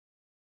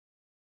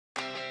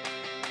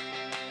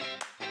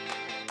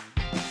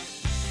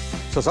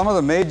So some of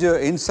the major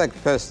insect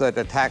pests that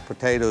attack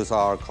potatoes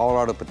are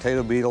Colorado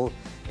potato beetle,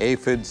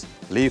 aphids,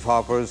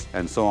 leafhoppers,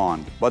 and so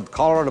on. But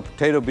Colorado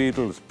potato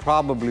beetle is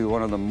probably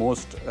one of the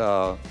most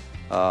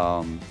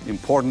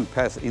important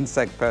pests,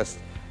 insect pests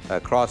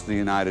across the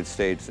United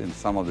States in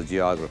some of the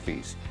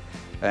geographies.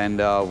 And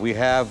we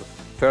have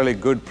fairly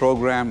good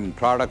program and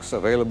products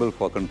available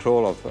for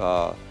control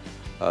of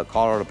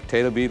Colorado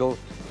potato beetle.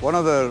 One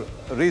of the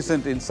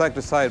recent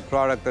insecticide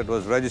product that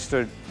was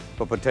registered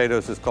for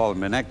potatoes is called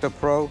Minecta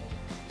Pro.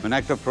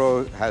 Minecta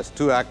Pro has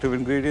two active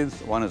ingredients.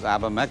 One is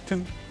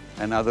abamectin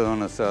and the other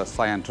one is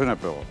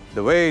cyantraniliprole.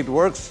 The way it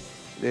works,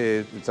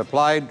 it's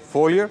applied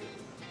foliar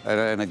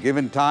at a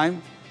given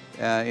time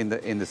in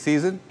the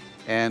season.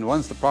 And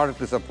once the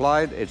product is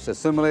applied, it's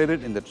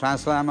assimilated in the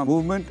translamina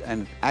movement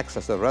and it acts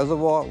as a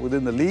reservoir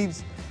within the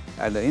leaves.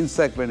 And the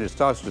insect, when it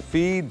starts to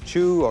feed,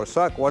 chew, or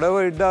suck,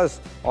 whatever it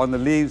does on the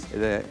leaves,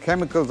 the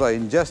chemicals are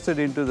ingested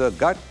into the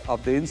gut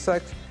of the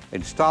insect.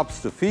 It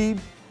stops to feed,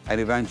 and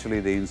eventually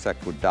the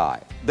insect would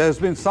die. There's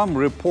been some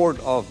report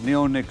of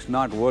neonics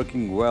not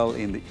working well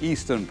in the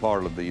eastern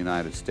part of the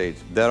United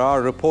States. There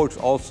are reports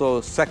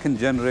also second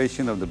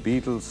generation of the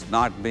beetles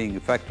not being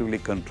effectively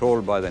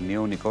controlled by the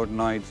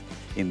neonicotinoids.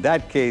 In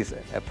that case,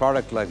 a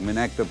product like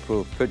Minecta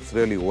Pro fits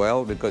really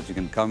well because you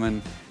can come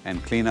in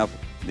and clean up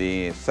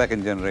the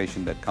second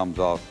generation that comes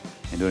off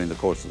during the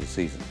course of the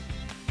season.